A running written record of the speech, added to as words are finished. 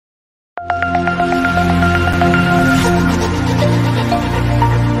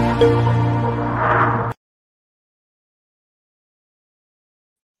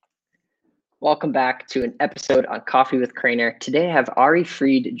Welcome back to an episode on Coffee with Craner. Today I have Ari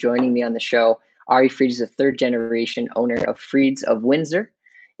Freed joining me on the show. Ari Freed is a third generation owner of Freeds of Windsor.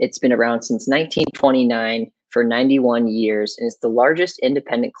 It's been around since 1929 for 91 years, and it's the largest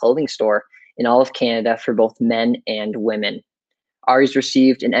independent clothing store in all of Canada for both men and women. Ari's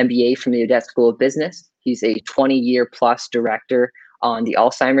received an MBA from the Odette School of Business. He's a 20-year plus director on the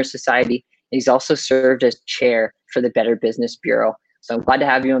Alzheimer's Society. And he's also served as chair for the Better Business Bureau. So I'm glad to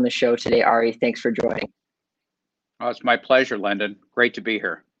have you on the show today, Ari. Thanks for joining. Oh, it's my pleasure, Lyndon. Great to be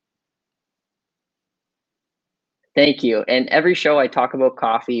here. Thank you. And every show I talk about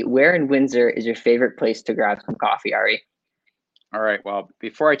coffee. Where in Windsor is your favorite place to grab some coffee, Ari? All right. Well,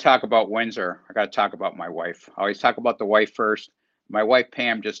 before I talk about Windsor, I got to talk about my wife. I always talk about the wife first. My wife,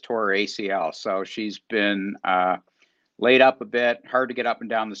 Pam, just tore her ACL. So she's been laid up a bit, hard to get up and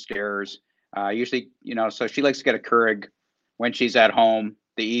down the stairs. Usually, so she likes to get a Keurig when she's at home,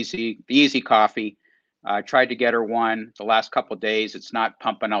 the easy coffee. I tried to get her one the last couple of days. It's not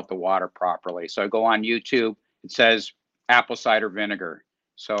pumping out the water properly. So I go on YouTube. It says apple cider vinegar.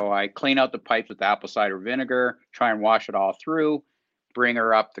 So I clean out the pipes with apple cider vinegar, try and wash it all through, bring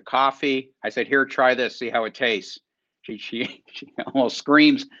her up the coffee. I said, here, try this, see how it tastes. She almost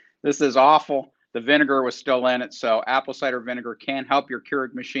screams, this is awful. The vinegar was still in it. So apple cider vinegar can help your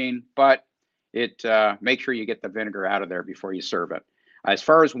Keurig machine, but it make sure you get the vinegar out of there before you serve it. As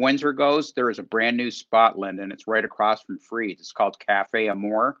far as Windsor goes, there is a brand new spot, Lyndon. It's right across from Freed. It's called Cafe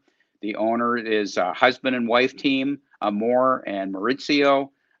Amore. The owner is a husband and wife team, Amore and Maurizio.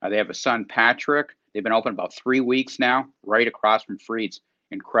 They have a son, Patrick. They've been open about 3 weeks now, right across from Freed's.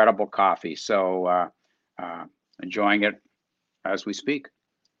 Incredible coffee. So enjoying it as we speak.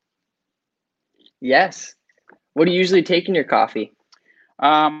 Yes. What do you usually take in your coffee?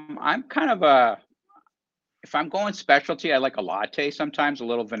 I'm kind of if I'm going specialty, I like a latte sometimes, a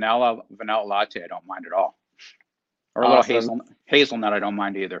little vanilla latte. I don't mind at all. Or a little hazelnut, I don't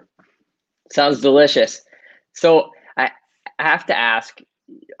mind either. Sounds delicious. So I have to ask,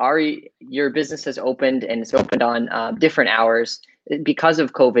 Ari, your business has opened and it's opened on different hours because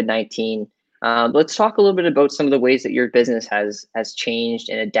of COVID-19. Let's talk a little bit about some of the ways that your business has changed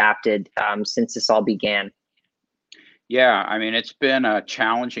and adapted since this all began. Yeah, I mean, it's been a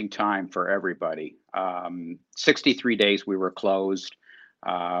challenging time for everybody. 63 days we were closed.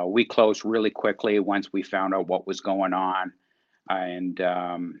 We closed really quickly once we found out what was going on. And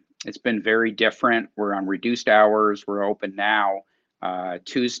it's been very different. We're on reduced hours. We're open now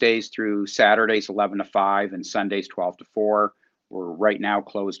Tuesdays through Saturdays, 11 to 5, and Sundays, 12 to 4. We're right now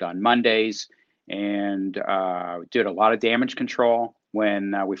closed on Mondays, and did a lot of damage control.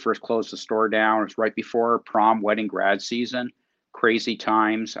 When we first closed the store down, it was right before prom, wedding, grad season. Crazy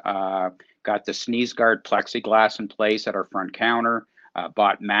times. Got the sneeze guard plexiglass in place at our front counter.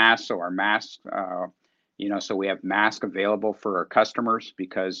 Bought masks, so our masks, so we have masks available for our customers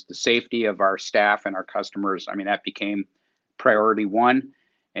because the safety of our staff and our customers, I mean, that became priority one.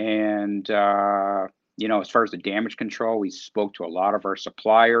 And, as far as the damage control, we spoke to a lot of our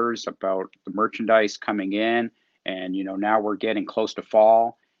suppliers about the merchandise coming in. And, now we're getting close to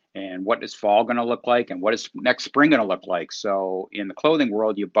fall, and what is fall going to look like and what is next spring going to look like. So in the clothing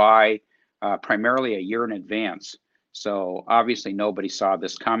world, you buy primarily a year in advance. So obviously nobody saw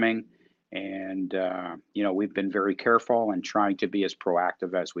this coming. And, we've been very careful and trying to be as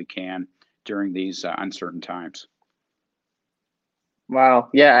proactive as we can during these uncertain times. Wow.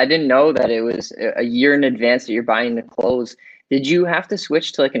 Yeah, I didn't know that it was a year in advance that you're buying the clothes. Did you have to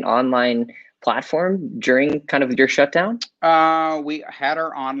switch to like an online platform during kind of your shutdown? We had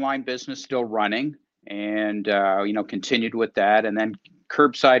our online business still running and, continued with that. And then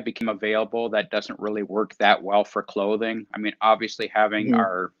curbside became available. That doesn't really work that well for clothing. I mean, obviously having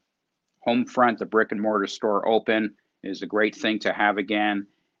our home front, the brick and mortar store open is a great thing to have again.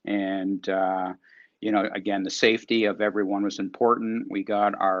 And, again, the safety of everyone was important. We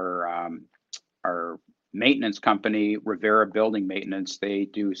got our maintenance company, Rivera Building Maintenance. They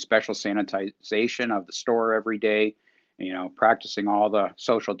do special sanitization of the store every day, practicing all the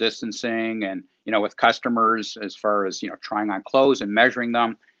social distancing and, with customers as far as, trying on clothes and measuring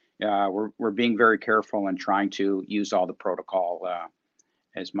them. We're being very careful and trying to use all the protocol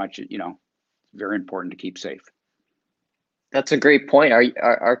as much, very important to keep safe. That's a great point.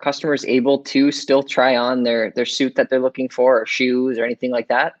 Are customers able to still try on their suit that they're looking for, or shoes or anything like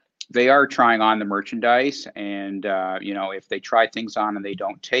that? They are trying on the merchandise, and if they try things on and they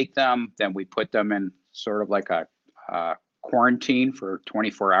don't take them, then we put them in sort of like a quarantine for a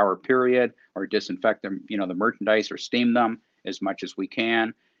 24-hour period, or disinfect them, the merchandise, or steam them as much as we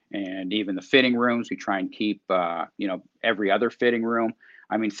can. And even the fitting rooms, we try and keep, every other fitting room.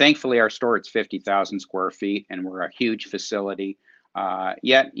 I mean, thankfully, our store, it's 50,000 square feet, and we're a huge facility.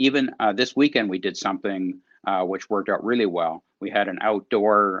 Yet, even this weekend, we did something which worked out really well. We had an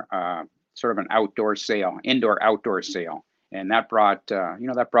outdoor, sort of an outdoor sale, indoor-outdoor sale, and that brought,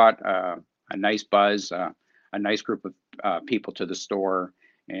 a nice buzz, a nice group of people to the store,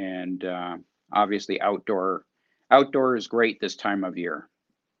 and obviously, outdoor is great this time of year.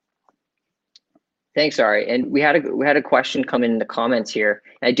 Thanks, Ari. And we had a question come in the comments here.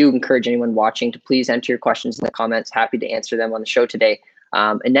 And I do encourage anyone watching to please enter your questions in the comments. Happy to answer them on the show today.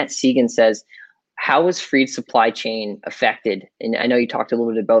 Annette Segan says, how was Freed's supply chain affected? And I know you talked a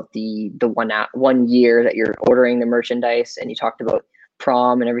little bit about the 1 year that you're ordering the merchandise, and you talked about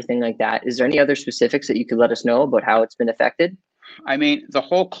prom and everything like that. Is there any other specifics that you could let us know about how it's been affected? I mean, the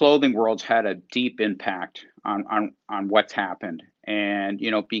whole clothing world's had a deep impact on what's happened. And,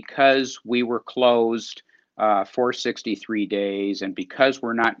 because we were closed for 63 days, and because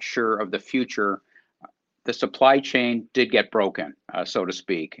we're not sure of the future, the supply chain did get broken, so to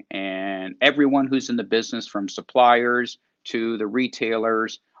speak. And everyone who's in the business, from suppliers to the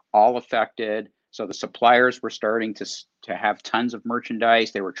retailers, all affected. So the suppliers were starting to have tons of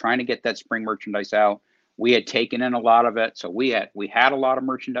merchandise. They were trying to get that spring merchandise out. We had taken in a lot of it. So we had a lot of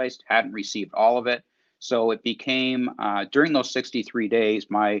merchandise, hadn't received all of it. So it became, during those 63 days,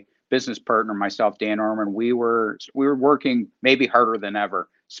 my business partner, myself, Dan Norman, we were working maybe harder than ever,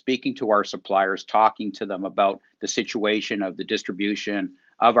 speaking to our suppliers, talking to them about the situation of the distribution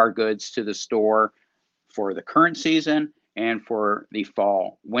of our goods to the store for the current season and for the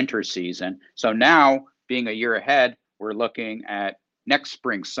fall winter season. So now, being a year ahead, we're looking at next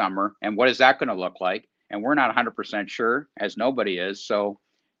spring, summer, and what is that going to look like? And we're not 100% sure, as nobody is. So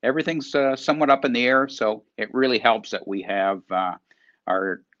everything's somewhat up in the air. So it really helps that we have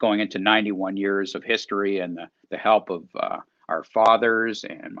our going into 91 years of history, and the help of our fathers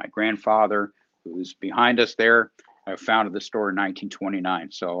and my grandfather, who's behind us there, founded the store in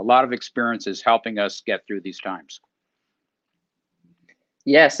 1929. So a lot of experiences helping us get through these times.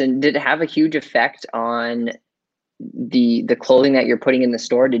 Yes, and did it have a huge effect on the clothing that you're putting in the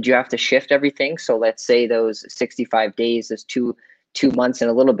store? Did you have to shift everything? So let's say those 65 days, those two months and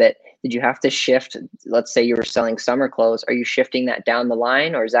a little bit, did you have to shift? Let's say you were selling summer clothes. Are you shifting that down the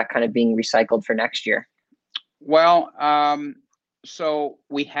line, or is that kind of being recycled for next year? Well, so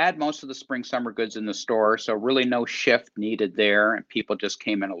we had most of the spring summer goods in the store, so really no shift needed there, and people just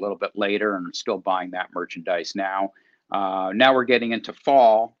came in a little bit later and are still buying that merchandise now. Now we're getting into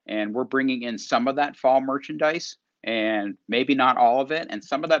fall, and we're bringing in some of that fall merchandise, and maybe not all of it. And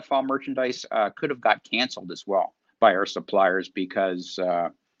some of that fall merchandise could have got canceled as well by our suppliers because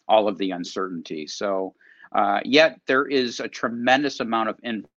all of the uncertainty. So yet there is a tremendous amount of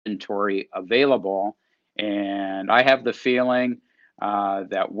inventory available, and I have the feeling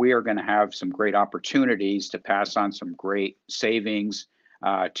that we are going to have some great opportunities to pass on some great savings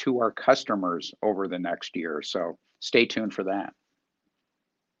to our customers over the next year. So stay tuned for that.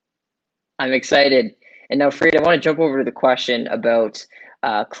 I'm excited. And now, Freed, I want to jump over to the question about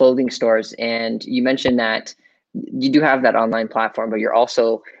clothing stores. And you mentioned that you do have that online platform, but you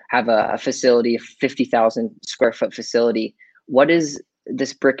also have a facility, a 50,000 square foot facility. What is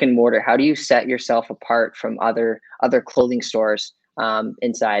this brick and mortar? How do you set yourself apart from other clothing stores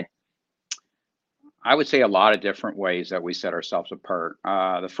inside? I would say a lot of different ways that we set ourselves apart.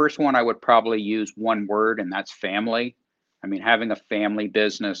 The first one, I would probably use one word, and that's family. I mean, having a family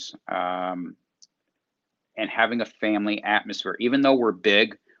business and having a family atmosphere. Even though we're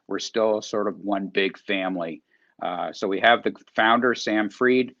big, we're still sort of one big family. So we have the founder, Sam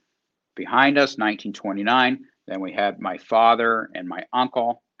Freed, behind us, 1929. Then we had my father and my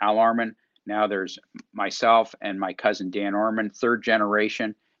uncle, Al Orman. Now there's myself and my cousin, Dan Orman, third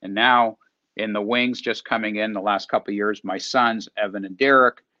generation. And now in the wings, just coming in the last couple of years, my sons, Evan and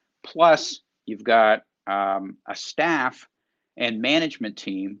Derek. Plus, you've got a staff and management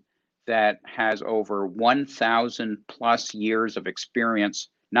team that has over 1,000 plus years of experience,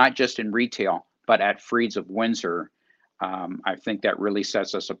 not just in retail, but at Freeds of Windsor. I think that really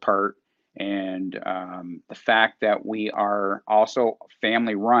sets us apart. And the fact that we are also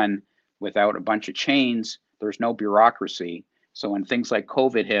family run without a bunch of chains, there's no bureaucracy. So when things like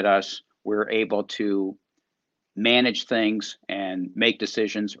COVID hit us, we're able to manage things and make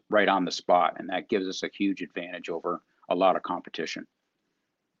decisions right on the spot. And that gives us a huge advantage over a lot of competition.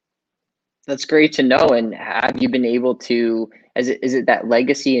 That's great to know. And have you been able to, is it that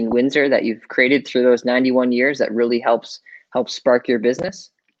legacy in Windsor that you've created through those 91 years that really helps spark your business?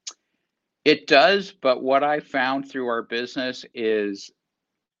 It does, but what I found through our business is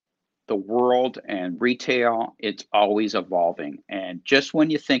the world and retail, it's always evolving. And just when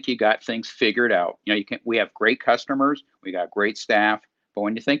you think you got things figured out, we have great customers, we got great staff, but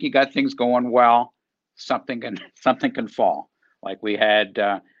when you think you got things going well, something can fall. Like we had,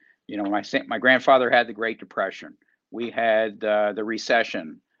 my grandfather had the Great Depression. We had the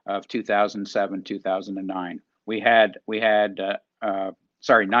recession of 2007, 2009. We had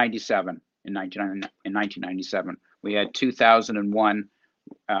 97 in 1997. We had 2001.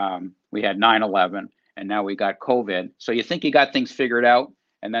 We had 9/11, and now we got COVID. So you think you got things figured out,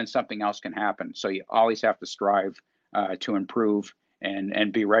 and then something else can happen. So you always have to strive to improve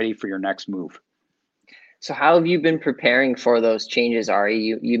and be ready for your next move. So how have you been preparing for those changes,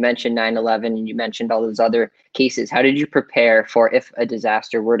 Ari? You mentioned 9/11 and you mentioned all those other cases. How did you prepare for if a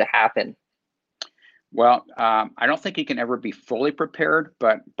disaster were to happen? Well, I don't think you can ever be fully prepared,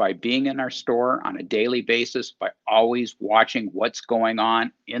 but by being in our store on a daily basis, by always watching what's going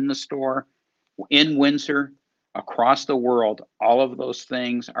on in the store, in Windsor, across the world, all of those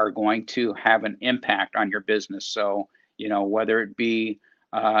things are going to have an impact on your business. So, whether it be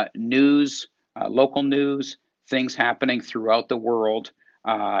news, local news, things happening throughout the world,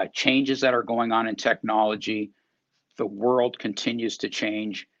 changes that are going on in technology, the world continues to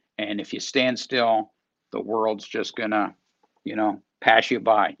change. And if you stand still, the world's just gonna, pass you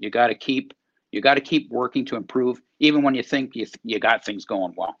by. You got to keep working to improve, even when you think you got things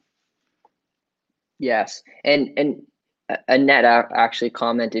going well. Yes. And Annette actually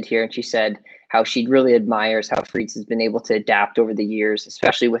commented here, and she said how she really admires how Freeds has been able to adapt over the years,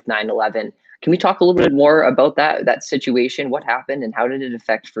 especially with 9/11. Can we talk a little bit more about that situation? What happened and how did it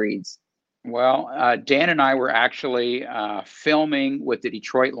affect Freeds? Well, Dan and I were actually filming with the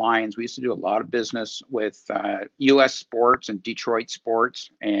Detroit Lions. We used to do a lot of business with U.S. sports and Detroit sports.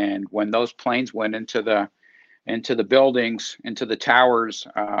 And when those planes went into the buildings, into the towers,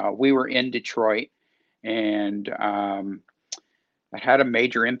 we were in Detroit, and it had a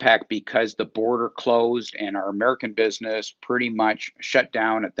major impact because the border closed and our American business pretty much shut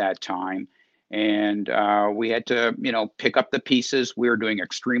down at that time. And we had to, pick up the pieces. We were doing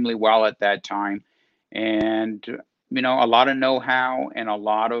extremely well at that time, and a lot of know-how and a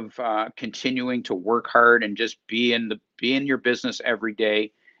lot of continuing to work hard and just be in your business every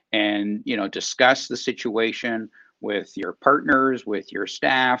day, and discuss the situation with your partners, with your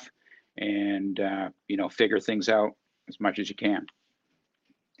staff, and figure things out as much as you can.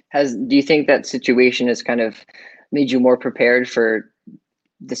 Do you think that situation has kind of made you more prepared for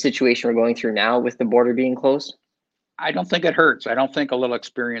the situation we're going through now with the border being closed? I don't think it hurts. I don't think a little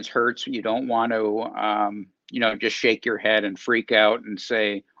experience hurts. You don't want to, just shake your head and freak out and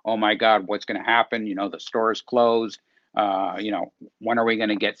say, "Oh my God, what's going to happen?" The store is closed. When are we going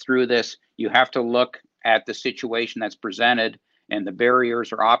to get through this? You have to look at the situation that's presented and the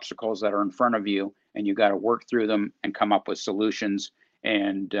barriers or obstacles that are in front of you, and you got to work through them and come up with solutions.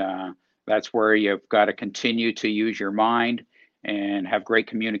 And that's where you've got to continue to use your mind and have great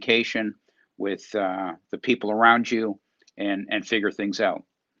communication with the people around you, and figure things out.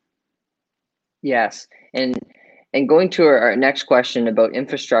 Yes. And going to our next question about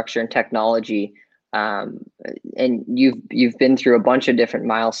infrastructure and technology, and you've been through a bunch of different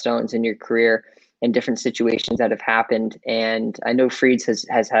milestones in your career and different situations that have happened. And I know Freeds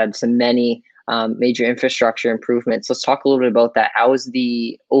has had many major infrastructure improvements. Let's talk a little bit about that. How has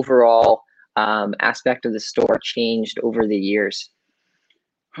the overall aspect of the store changed over the years?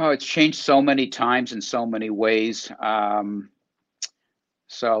 Oh, it's changed so many times in so many ways.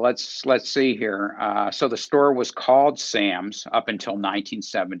 So let's see here. So the store was called Sam's up until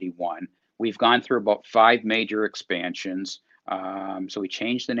 1971. We've gone through about 5 major expansions. So we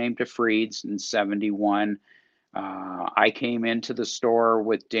changed the name to Freed's in 71. I came into the store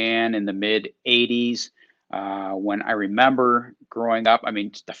with Dan in the mid 80s. When I remember growing up, I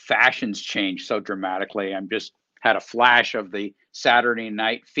mean, the fashions changed so dramatically. I'm just had a flash of the Saturday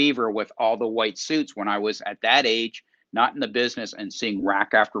night fever with all the white suits when I was at that age, not in the business, and seeing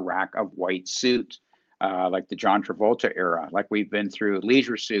rack after rack of white suits, like the John Travolta era. Like we've been through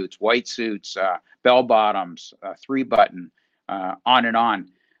leisure suits, white suits, bell bottoms, 3-button, on and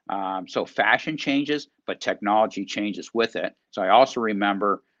on. So fashion changes, but technology changes with it. So I also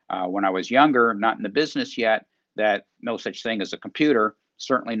remember when I was younger, not in the business yet, that no such thing as a computer,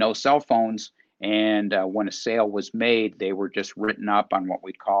 certainly no cell phones. And when a sale was made, they were just written up on what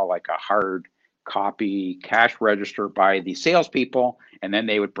we call like a hard copy cash register by the salespeople, and then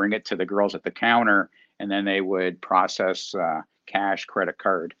they would bring it to the girls at the counter, and then they would process cash, credit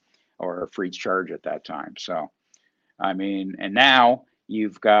card, or Freed's charge at that time. So, I mean, and now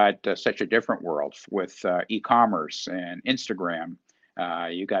you've got such a different world with e-commerce and Instagram.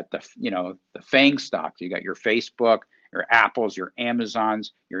 You got the FANG stocks. You got your Facebook, your Apples, your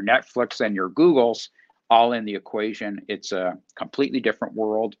Amazons, your Netflix, and your Googles all in the equation. It's a completely different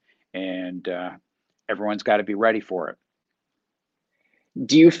world, and everyone's got to be ready for it.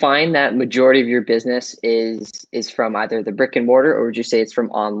 Do you find that majority of your business is from either the brick and mortar, or would you say it's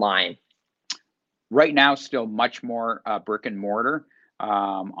from online? Right now, still much more brick and mortar.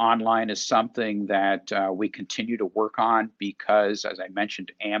 Online is something that we continue to work on because, as I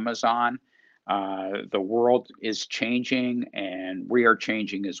mentioned, Amazon, the world is changing and we are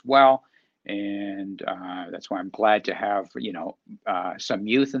changing as well. And that's why I'm glad to have, some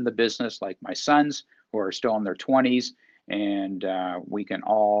youth in the business like my sons who are still in their 20s. And we can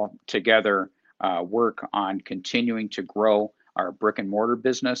all together work on continuing to grow our brick and mortar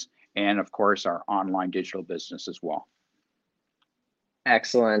business and, of course, our online digital business as well.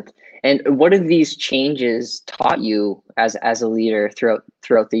 Excellent. And what have these changes taught you as a leader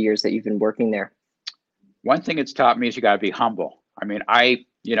throughout the years that you've been working there? One thing it's taught me is you got to be humble. I mean, I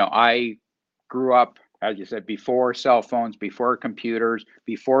grew up, as you said, before cell phones, before computers,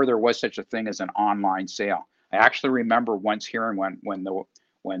 before there was such a thing as an online sale. I actually remember once hearing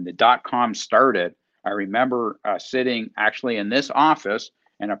when the dot-com started, I remember sitting actually in this office,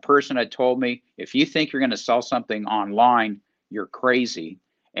 and a person had told me, if you think you're going to sell something online, you're crazy.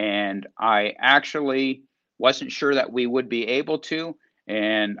 And I actually wasn't sure that we would be able to.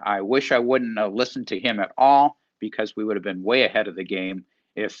 And I wish I wouldn't have listened to him at all, because we would have been way ahead of the game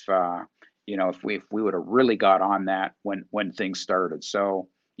if we would have really got on that when things started. So,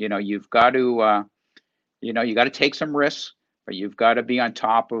 you've got to you got to take some risks, but you've got to be on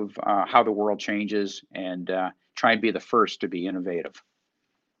top of how the world changes and try and be the first to be innovative.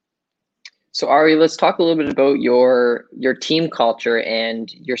 So Ari, let's talk a little bit about your team culture and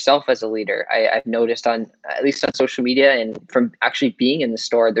yourself as a leader. I've noticed at least on social media and from actually being in the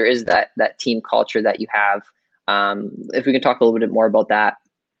store, there is that team culture that you have. If we can talk a little bit more about that.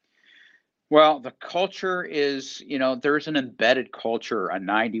 Well, the culture is, there's an embedded culture, a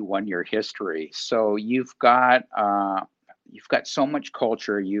 91-year history. So you've got so much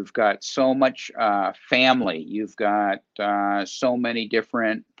culture, you've got so much family, you've got so many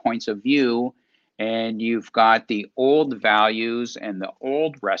different points of view, and you've got the old values and the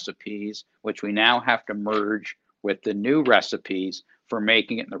old recipes, which we now have to merge with the new recipes for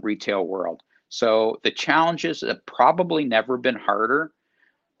making it in the retail world. So the challenges have probably never been harder,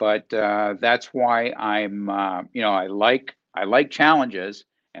 but that's why I'm, I like challenges,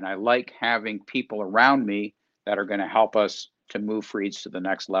 and I like having people around me that are going to help us to move Freeds to the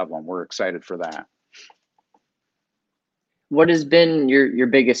next level, and we're excited for that. What has been your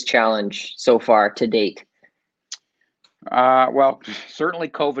biggest challenge so far to date? Well, certainly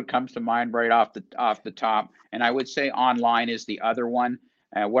COVID comes to mind right off the top, and I would say online is the other one.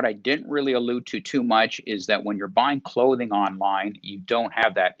 What I didn't really allude to too much is that when you're buying clothing online, you don't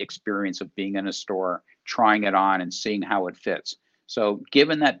have that experience of being in a store, trying it on and seeing how it fits. So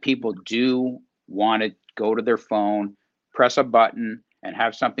given that people do want to go to their phone, press a button, and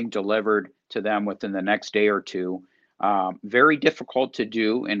have something delivered to them within the next day or two, very difficult to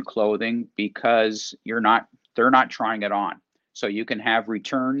do in clothing because they're not trying it on. So you can have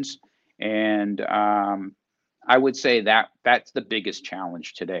returns, and I would say that's the biggest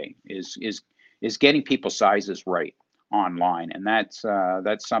challenge today is getting people's sizes right online, and that's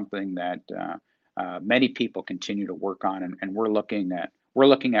something that many people continue to work on, and we're looking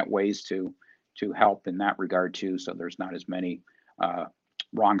at ways to help in that regard too, so there's not as many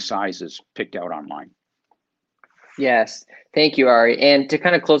wrong sizes picked out online. Yes, thank you, Ari. And to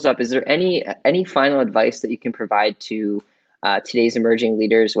kind of close up, is there any final advice that you can provide to today's emerging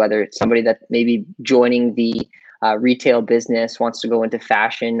leaders, whether it's somebody that maybe joining the retail business, wants to go into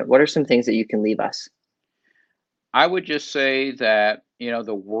fashion? What are some things that you can leave us? I would just say that,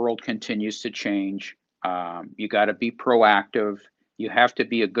 the world continues to change. You got to be proactive. You have to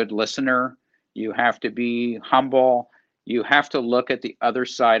be a good listener. You have to be humble. You have to look at the other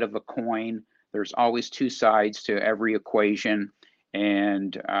side of a coin. There's always two sides to every equation,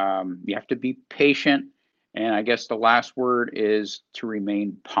 and you have to be patient. And I guess the last word is to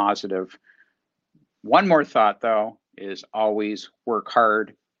remain positive. One more thought, though, is always work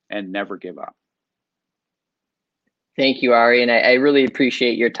hard and never give up. Thank you, Ari, and I really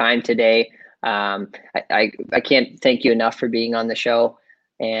appreciate your time today. I can't thank you enough for being on the show.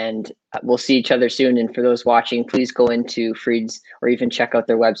 And we'll see each other soon. And for those watching, please go into Freeds or even check out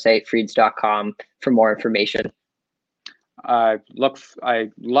their website, freeds.com, for more information. I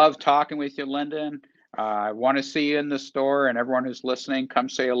love talking with you, Lyndon. I want to see you in the store, and everyone who's listening, come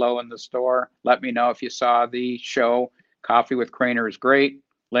say hello in the store. Let me know if you saw the show. Coffee with Craner is great.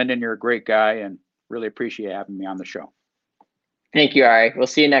 Lyndon, you're a great guy, and really appreciate having me on the show. Thank you, Ari. We'll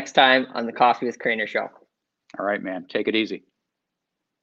see you next time on the Coffee with Craner show. All right, man. Take it easy.